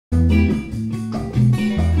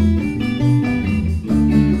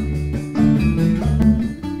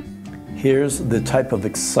Here's the type of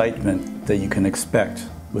excitement that you can expect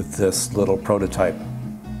with this little prototype.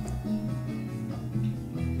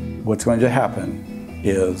 What's going to happen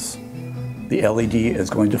is the LED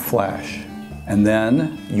is going to flash, and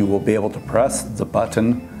then you will be able to press the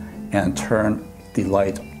button and turn the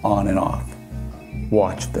light on and off.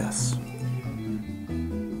 Watch this.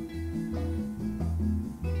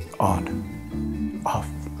 On, off,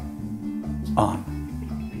 on,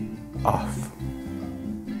 off,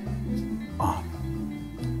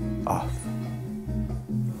 on, off.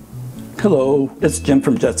 Hello, it's Jim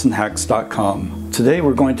from JetsonHacks.com. Today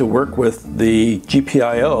we're going to work with the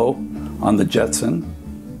GPIO on the Jetson.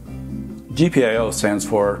 GPIO stands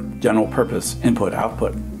for General Purpose Input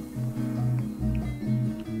Output.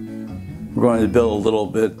 We're going to build a little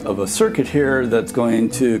bit of a circuit here that's going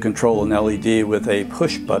to control an LED with a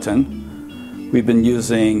push button. We've been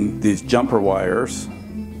using these jumper wires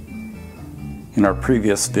in our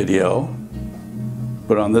previous video,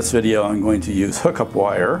 but on this video I'm going to use hookup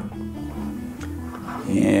wire.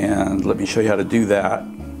 And let me show you how to do that.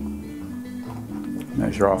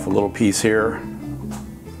 Measure off a little piece here.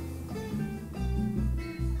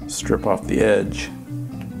 Strip off the edge.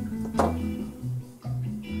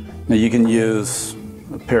 Now you can use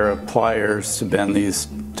a pair of pliers to bend these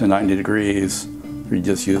to 90 degrees, or you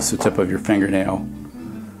just use the tip of your fingernail.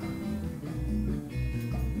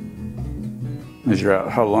 Measure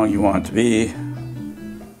out how long you want it to be.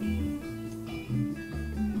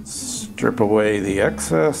 Strip away the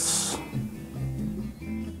excess.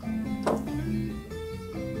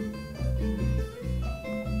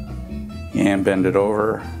 And bend it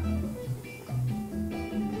over.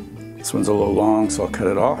 This one's a little long, so I'll cut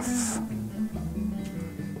it off.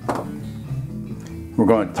 We're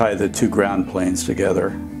going to tie the two ground planes together.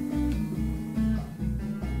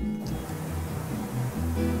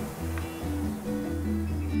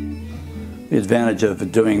 The advantage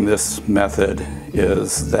of doing this method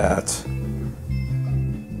is that,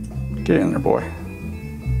 get in there, boy.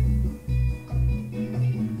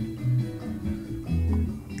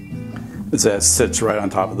 Is that it sits right on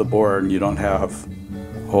top of the board and you don't have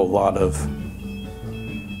a whole lot of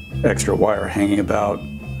extra wire hanging about,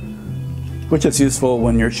 which is useful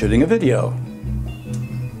when you're shooting a video.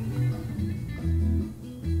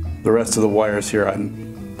 The rest of the wires here I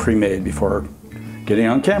pre-made before getting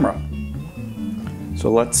on camera. So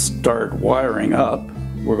let's start wiring up.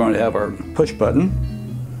 We're going to have our push button.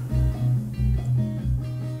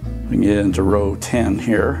 We can get into row 10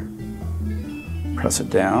 here. Press it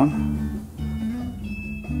down.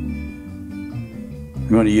 I'm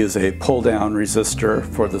going to use a pull-down resistor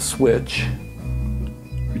for the switch.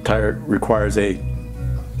 Requires a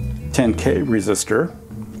 10K resistor.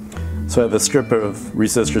 So I have a strip of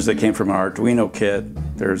resistors that came from an Arduino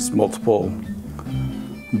kit. There's multiple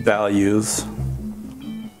values.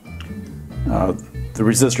 The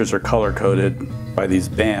resistors are color-coded by these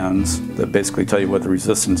bands that basically tell you what the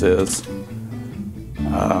resistance is.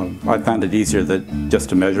 I found it easier just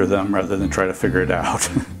to measure them rather than try to figure it out.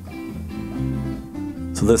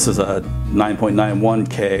 So this is a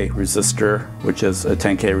 9.91K resistor, which is a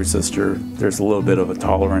 10K resistor. There's a little bit of a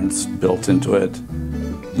tolerance built into it.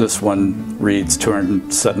 This one reads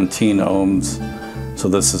 217 ohms, so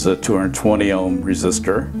this is a 220 ohm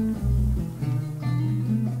resistor.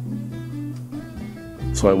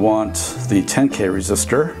 So I want the 10K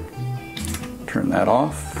resistor. Turn that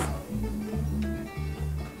off.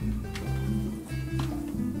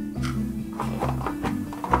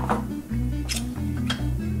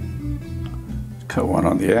 Cut one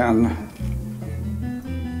on the end.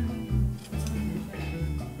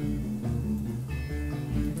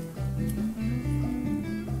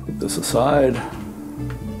 Put this aside.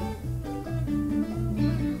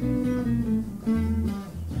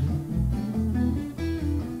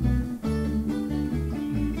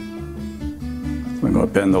 I'm going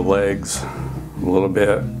to bend the legs a little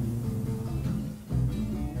bit.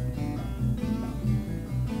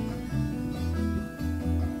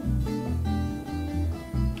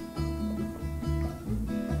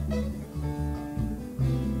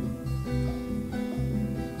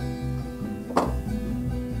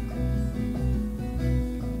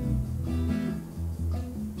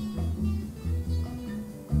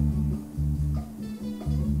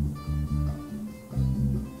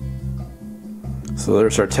 So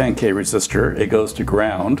there's our 10K resistor. It goes to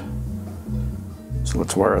ground. So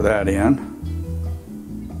let's wire that in.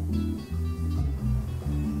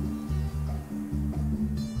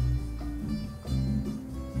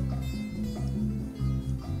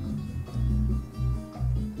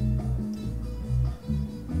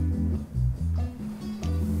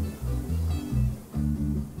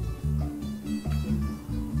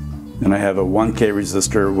 And I have a 1K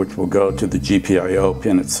resistor which will go to the GPIO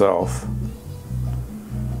pin itself.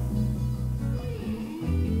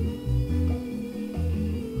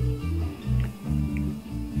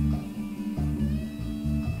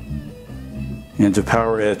 And to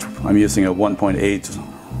power it, I'm using a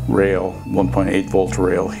 1.8 rail, 1.8 volt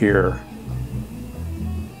rail here.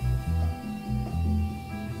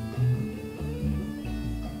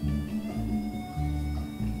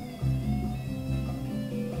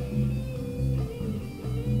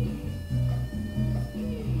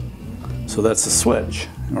 So that's the switch.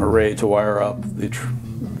 We're ready to wire up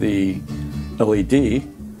the LED,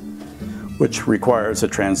 which requires a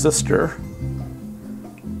transistor.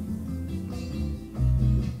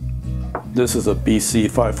 This is a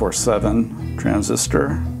BC547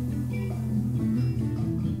 transistor.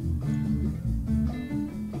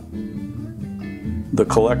 The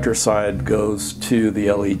collector side goes to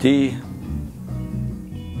the LED.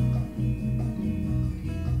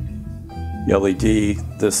 The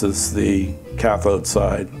LED, this is the cathode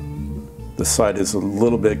side. The side is a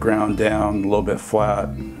little bit ground down, a little bit flat,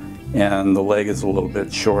 and the leg is a little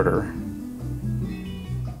bit shorter.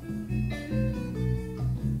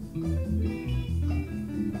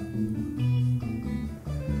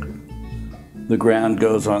 The ground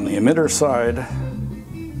goes on the emitter side.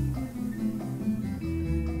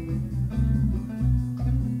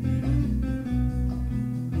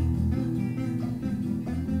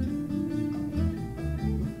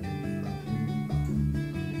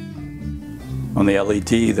 On the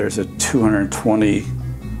LED, there's a 220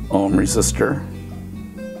 ohm resistor.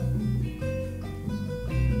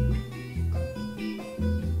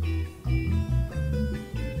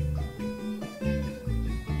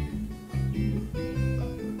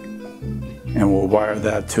 And we'll wire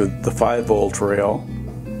that to the 5 volt rail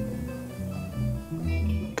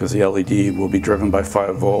because the LED will be driven by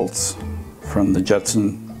 5 volts from the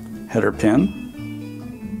Jetson header pin.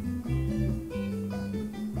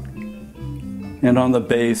 And on the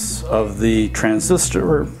base of the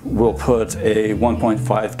transistor, we'll put a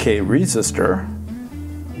 1.5K resistor,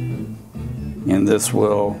 and this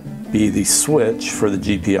will be the switch for the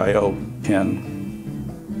GPIO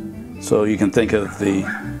pin. So you can think of the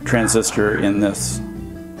transistor in this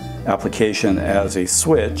application as a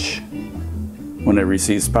switch. When it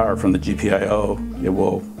receives power from the GPIO, it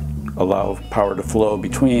will allow power to flow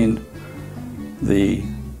between the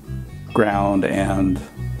ground and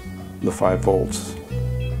the 5 volts.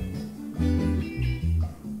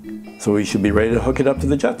 So we should be ready to hook it up to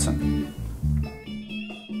the Jetson.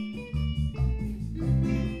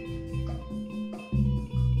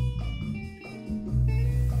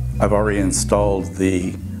 I've already installed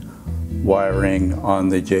the wiring on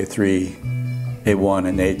the J3A1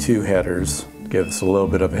 and A2 headers. Give us a little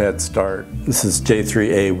bit of a head start. This is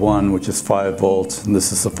J3A1, which is 5 volts, and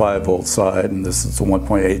this is the 5 volt side, and this is the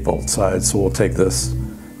 1.8 volt side. So we'll take this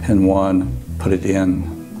pin 1, put it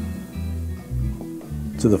in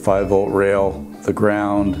to the 5 volt rail. The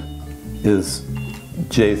ground is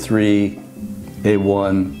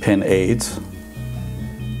J3A1 pin 8.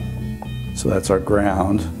 So that's our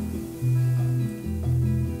ground.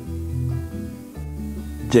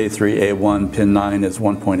 J3A1 pin 9 is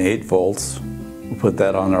 1.8 volts. We'll put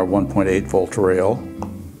that on our 1.8 volt rail.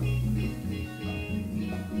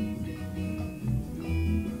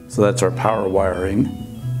 So that's our power wiring.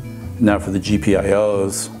 Now for the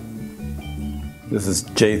GPIOs, this is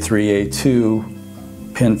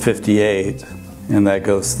J3A2 pin 58, and that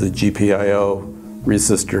goes to the GPIO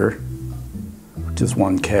resistor, which is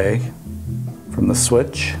 1K from the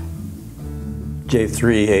switch.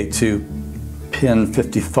 J3A2 pin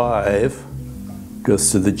 55 goes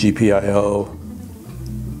to the GPIO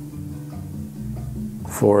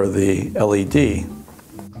for the LED.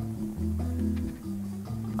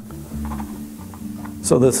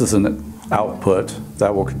 So this is an output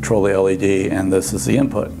that will control the LED, and this is the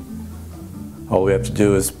input. All we have to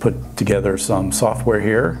do is put together some software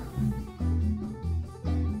here.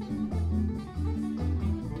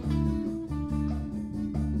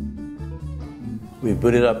 We've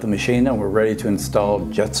booted up the machine and we're ready to install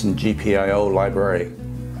Jetson GPIO library.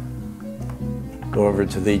 Go over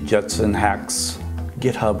to the Jetson Hacks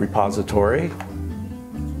GitHub repository,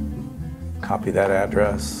 copy that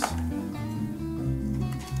address,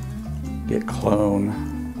 git clone,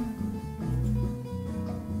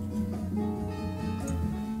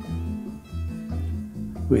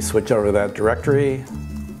 we switch over to that directory,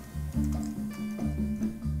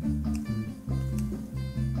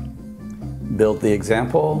 build the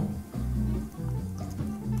example,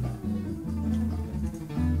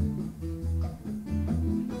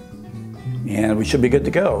 and we should be good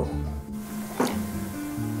to go.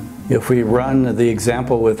 If we run the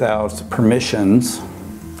example without permissions,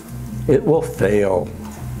 it will fail.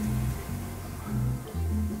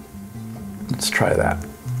 Let's try that.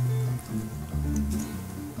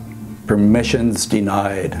 Permissions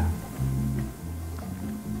denied.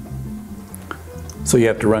 So you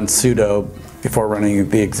have to run sudo before running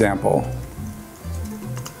the example.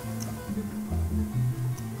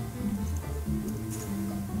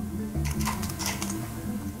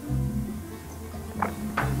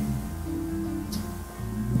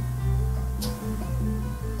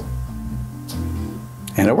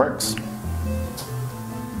 And it works.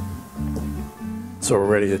 So we're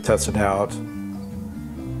ready to test it out.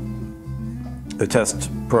 The test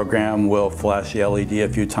program will flash the LED a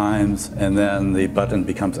few times and then the button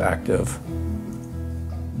becomes active.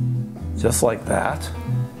 Just like that.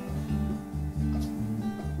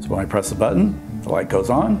 So when I press the button, the light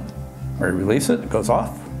goes on. When I release it, it goes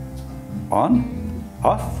off, on,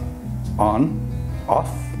 off, on,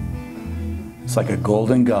 off. It's like a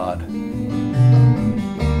golden god.